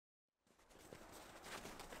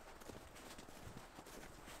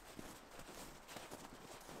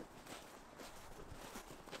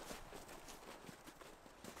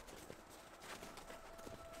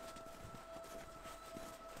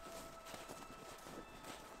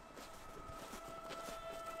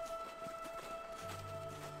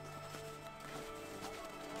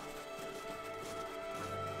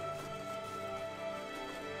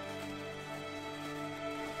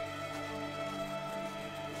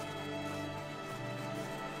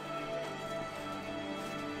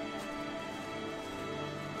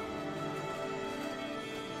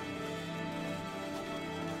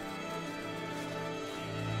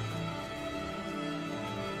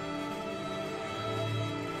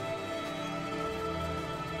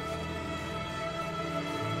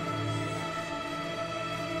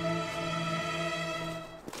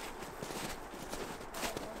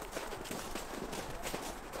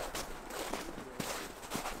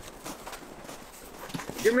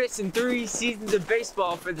You're missing 3 seasons of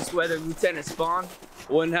baseball for this weather, Lieutenant Spawn.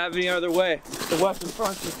 Wouldn't have any other way. The Western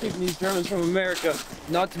Front's just keeping these Germans from America.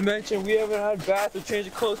 Not to mention, we haven't had bath or change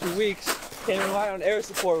of clothes for weeks. Can't rely on air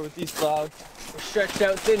support with these clouds. We're stretched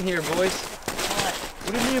out thin here, boys.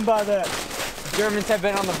 What do you mean by that? The Germans have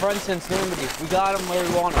been on the run since Normandy. We got them where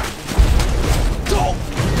we want them. Go!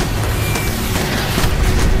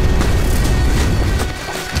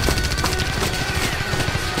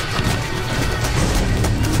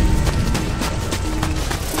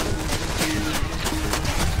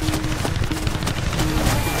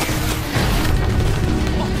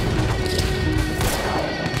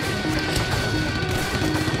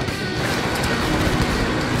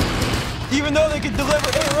 Even though they could deliver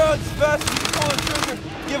 8 rounds as fast as you can pull the trigger,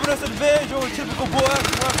 giving us an advantage over typical bull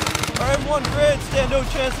action weapons, our M1 Greene stand no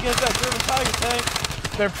chance against that German Tiger tank.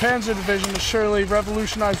 Their Panzer Division has surely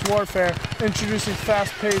revolutionized warfare, introducing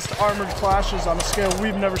fast-paced armored clashes on a scale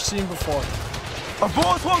we've never seen before. Our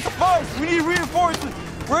bullets won't suffice. We need reinforcements.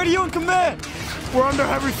 Radio and command. We're under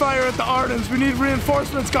heavy fire at the Ardennes. We need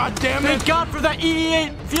reinforcements, goddammit! Thank God for the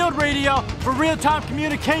EE8 field radio for real-time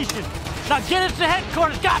communication. Now get us to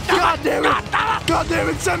headquarters, goddammit!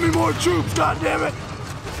 Goddammit, send me more troops, goddammit!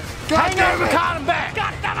 Goddammit! Cotton back!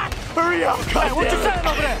 Goddammit! Hurry up, goddammit! Hey, what you saying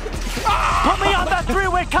over there? Put me on that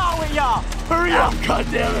 3-way car with y'all! Hurry up,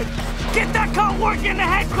 goddammit! Get that car working in the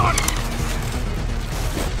headquarters!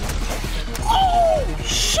 Oh,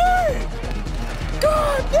 shit!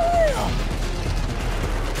 Goddamn!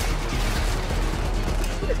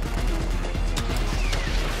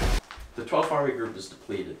 The 12th Army Group is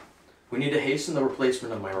depleted. We need to hasten the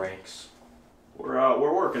replacement of my ranks.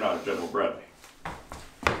 We're working on it, General Bradley.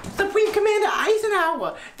 Supreme Commander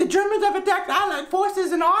Eisenhower! The Germans have attacked Allied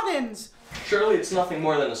forces in Ardennes! Surely it's nothing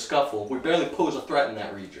more than a scuffle. We barely pose a threat in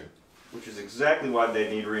that region. Which is exactly why they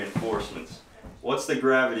need reinforcements. What's the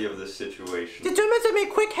gravity of this situation? The Germans have made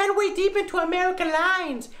quick headway deep into American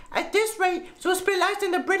lines. At this rate, we'll split less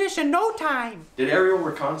than the British in no time. Did aerial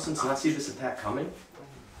reconnaissance not see this attack coming?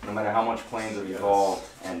 No matter how much planes have evolved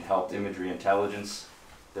and helped imagery intelligence,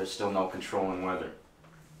 there's still no controlling weather.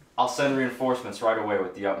 I'll send reinforcements right away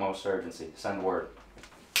with the utmost urgency. Send word.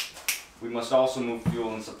 We must also move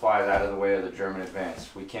fuel and supplies out of the way of the German advance.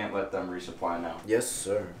 We can't let them resupply now. Yes,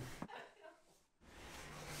 sir.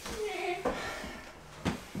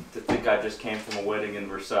 To think I just came from a wedding in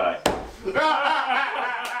Versailles.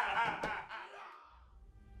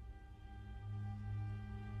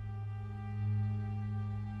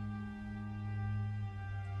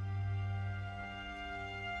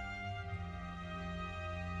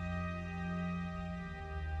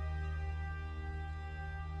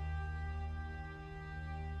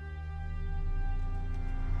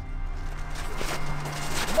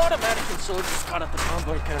 What American soldiers caught at the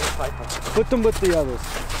convoy carrier fighter? Put them with the others.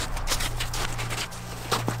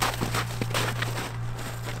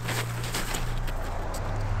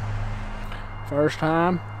 First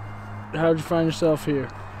time? How'd you find yourself here?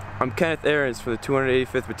 I'm Kenneth Ahrens from the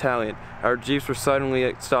 285th Battalion. Our jeeps were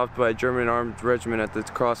suddenly stopped by a German armed regiment at the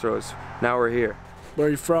crossroads. Now we're here. Where are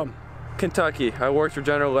you from? Kentucky. I worked for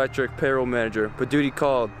General Electric, payroll manager, but duty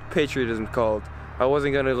called, patriotism called. I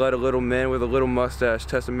wasn't gonna let a little man with a little mustache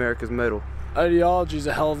test America's mettle. Ideology's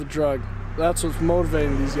a hell of a drug. That's what's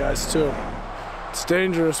motivating these guys too. It's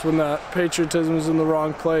dangerous when that patriotism is in the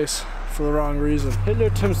wrong place for the wrong reason.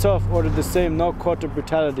 Hitler himself ordered the same no-quarter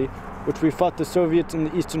brutality which we fought the Soviets in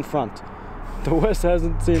the Eastern Front. The West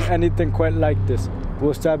hasn't seen anything quite like this.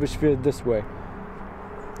 We'll establish fear this way.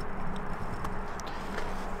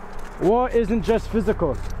 War isn't just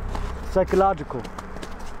physical, it's psychological.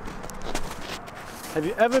 Have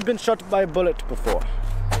you ever been shot by a bullet before?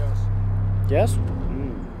 Yes. Yes?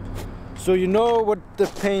 So you know what the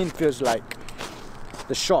pain feels like.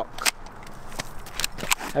 The shock.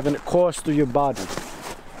 Having it course through your body.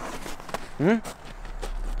 Yes,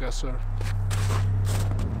 sir.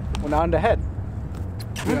 Well, now on the head.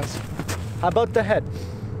 Yes. How about the head?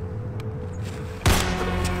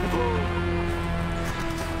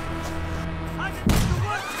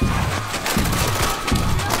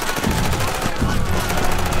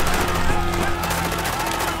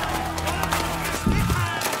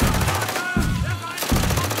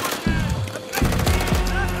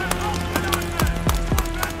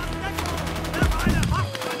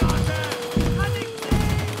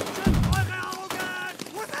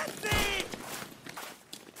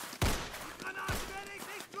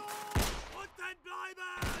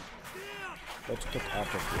 Let's get out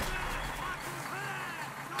of here.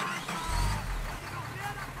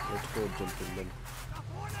 Let's go, gentlemen.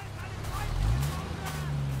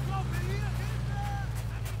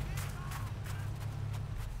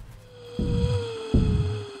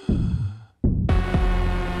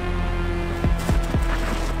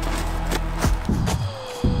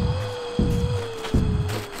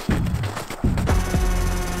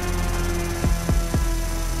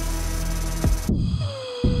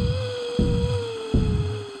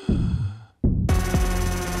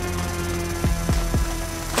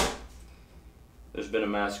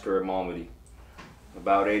 massacre at Malmedy.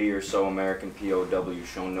 About 80 or so American POWs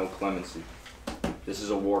shown no clemency. This is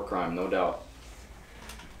a war crime, no doubt.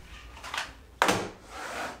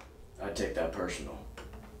 I take that personal.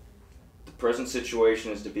 The present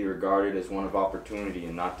situation is to be regarded as one of opportunity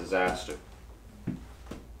and not disaster.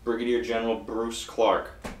 Brigadier General Bruce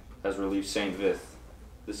Clark has relieved St. Vith.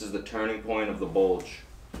 This is the turning point of the Bulge.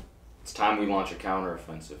 It's time we launch a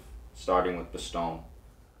counteroffensive, starting with Bastogne.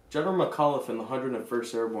 General McAuliffe and the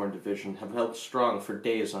 101st Airborne Division have held strong for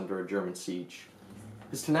days under a German siege.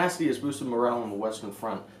 His tenacity has boosted morale on the Western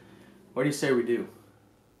Front. What do you say we do?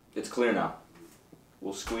 It's clear now.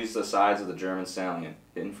 We'll squeeze the sides of the German salient,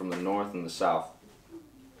 hitting from the north and the south.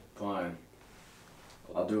 Fine.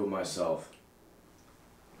 I'll do it myself.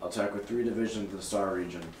 I'll attack with 3 divisions of the Saar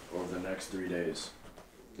region over the next 3 days.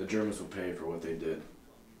 The Germans will pay for what they did.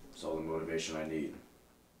 It's all the motivation I need.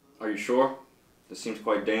 Are you sure? This seems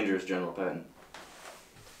quite dangerous, General Patton.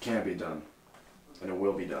 Can't be done. And it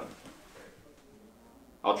will be done.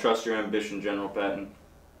 I'll trust your ambition, General Patton.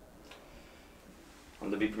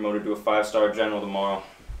 I'm to be promoted to a 5-star general tomorrow.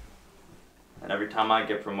 And every time I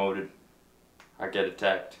get promoted, I get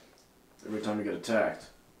attacked. Every time you get attacked,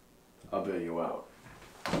 I'll bail you out.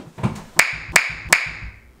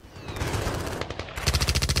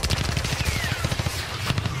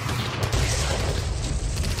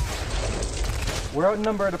 We're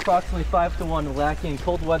outnumbered approximately 5 to 1, lacking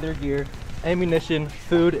cold weather gear, ammunition,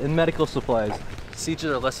 food, and medical supplies.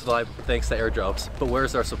 Sieges are less reliable thanks to airdrops, but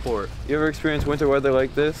where's our support? You ever experienced winter weather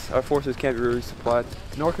like this? Our forces can't be resupplied.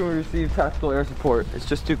 Nor can we receive tactical air support. It's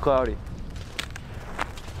just too cloudy.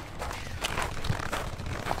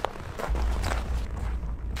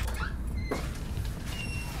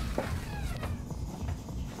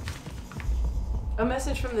 A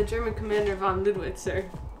message from the German commander von Ludwig, sir.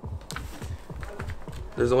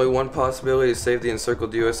 There's only one possibility to save the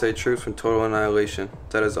encircled USA troops from total annihilation.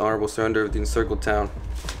 That is honorable surrender of the encircled town.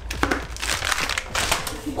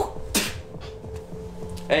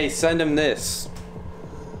 Hey, send him this.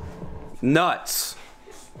 Nuts!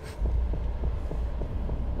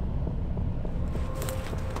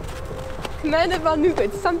 Commander von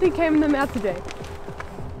Ludwig, something came in the mail today.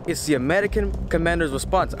 It's the American commander's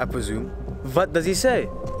response, I presume. What does he say?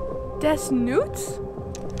 Des Newts?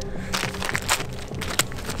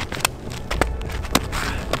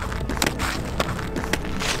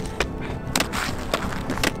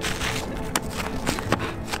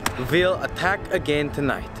 We'll attack again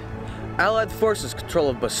tonight. Allied forces' control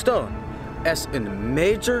of Bastogne as a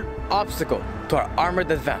major obstacle to our armored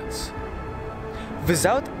advance.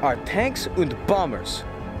 Without our tanks and bombers,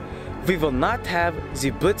 we will not have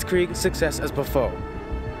the Blitzkrieg success as before.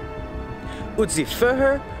 And the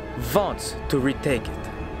Führer wants to retake it.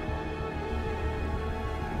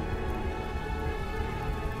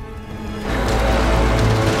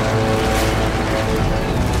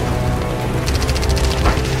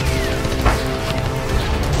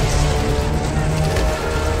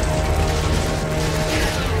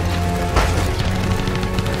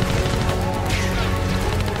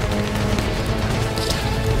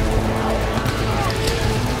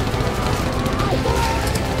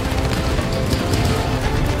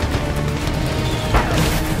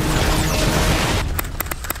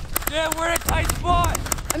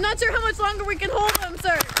 I'm not sure how much longer we can hold them,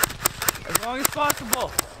 sir. As long as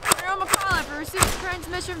possible. General McAuliffe, I received a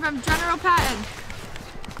transmission from General Patton.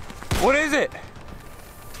 What is it?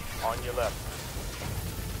 On your left.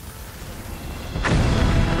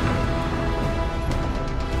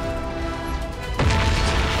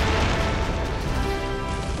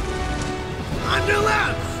 On your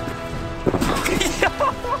left!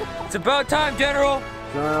 It's about time, General.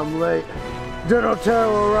 Sorry I'm late. General Terra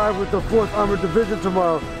will arrive with the 4th Armored Division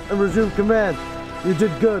tomorrow and resume command. You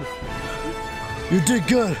did good. You did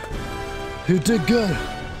good. You did good.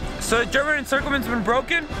 So the German encirclement's been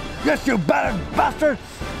broken? Yes, you battered bastard!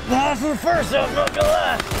 That's the first, I'm not gonna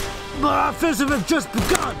lie. But our offensive has just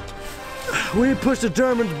begun. We push the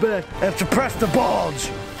Germans back and suppress the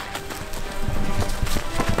Bulge.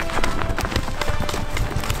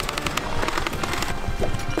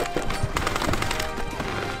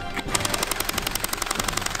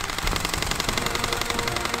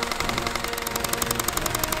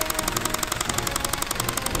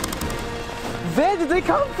 Where did they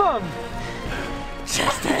come from?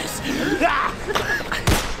 Justice!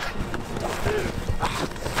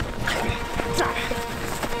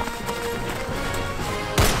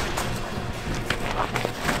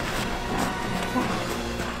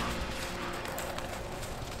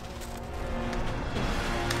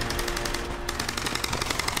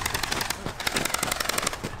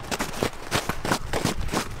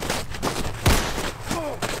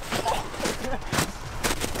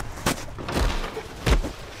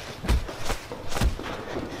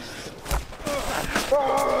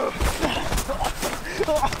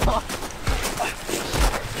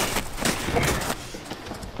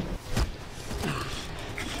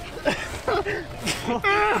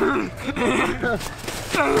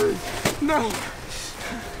 No!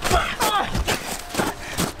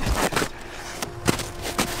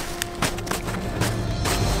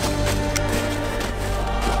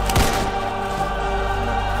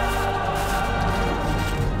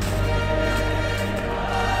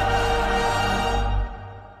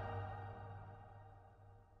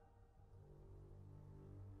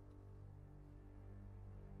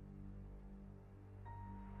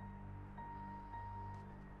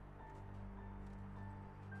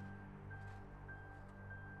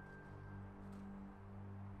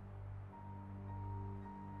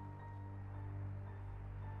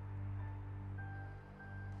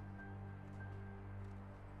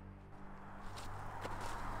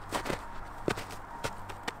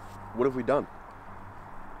 What have we done?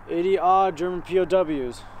 80-odd German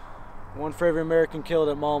POWs. One for every American killed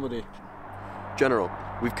at Malmedy. General,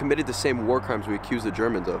 we've committed the same war crimes we accuse the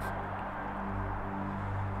Germans of.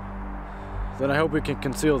 Then I hope we can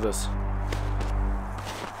conceal this.